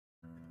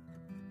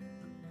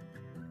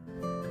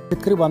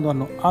शेतकरी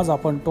बांधवांनो, आज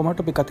आपण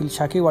टोमॅटो पिकातील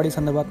शाखीय वाढी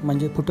संदर्भात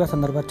म्हणजे फुटव्या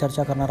संदर्भात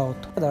चर्चा करणार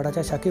आहोत।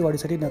 झाडाच्या शाखीय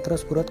वाढीसाठी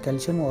नत्रस पुरत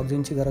कॅल्शियम व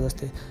ऑक्सिजनची गरज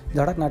असते।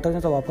 झाडात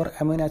नायट्रोजनचा वापर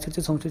अमिनो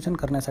ॲसिडचे संश्लेषण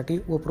करण्यासाठी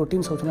व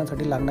प्रोटीन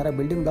संश्लेषणासाठी लागणाऱ्या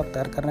बिल्डिंग ब्लॉक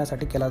तयार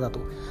करण्यासाठी केला जातो।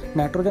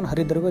 नायट्रोजन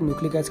हरितद्रव्य,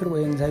 न्यूक्लिक ॲसिड व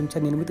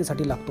एन्झाईमच्या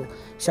निर्मितीसाठी लागतो।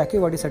 शाखीय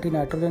वाढीसाठी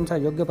नायट्रोजनचा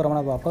योग्य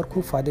प्रमाणात वापर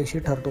खूप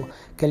फायदेशीर ठरतो।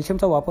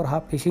 कॅल्शियमचा वापर हा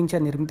पेशींच्या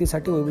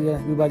निर्मितीसाठी व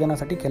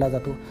विभाजनासाठी केला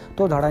जातो।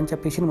 तो झाडांच्या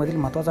पेशींमधील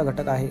महत्त्वाचा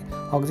घटक आहे।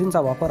 ऑक्सिजनचा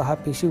वापर हा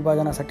पेशी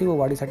विभाजनासाठी व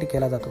वाढीसाठी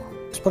केला जातो।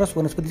 फॉस्फरस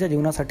वनस्पतीच्या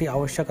जीवनासाठी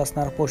आवश्यक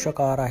असणारा पोषक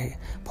आहार आहे।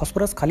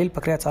 फॉस्फरस खालील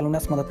प्रक्रिया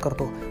चालवण्यास मदत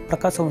करतो: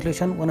 प्रकाश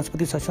संश्लेषण,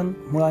 वनस्पती श्वसन,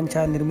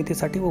 मुळांच्या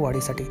निर्मितीसाठी व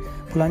वाढीसाठी,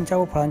 फुलांच्या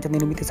व फळांच्या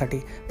निर्मितीसाठी,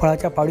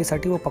 फळाच्या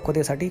पावडीसाठी व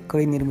पक्वतेसाठी,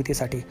 कळी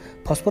निर्मितीसाठी।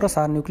 फॉस्फरस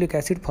हा न्यूक्लिक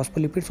ॲसिड,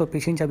 फॉस्फोलिपिड्स व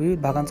पेशींच्या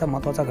विविध भागांचा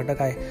महत्त्वाचा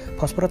घटक आहे।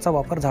 फॉस्फरसचा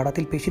वापर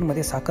झाडातील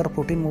पेशींमध्ये साखर,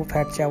 प्रोटीन व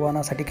फॅटच्या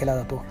वहनासाठी केला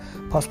जातो।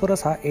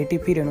 फॉस्फरस हा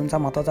ATP रेणूंचा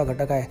महत्त्वाचा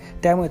घटक आहे,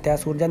 त्यामुळे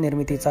त्यास ऊर्जा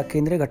निर्मितीचा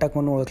केंद्रीय घटक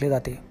म्हणून ओळखले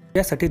जाते।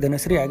 यासाठी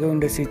धनश्री ॲग्रो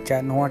इंडस्ट्रीजच्या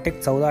नोवाटेक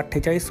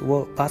 1448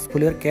 व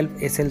बास्फोलियर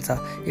केल्प SLचा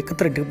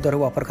एकत्र ड्रिपद्वारे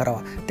वापर करावा।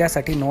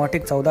 त्यासाठी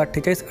नोवाटेक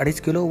 1448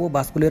 2.5 किलो व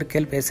बास्फोलियर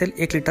केल्प SL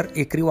 1 लिटर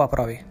एकरी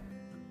वापरावे।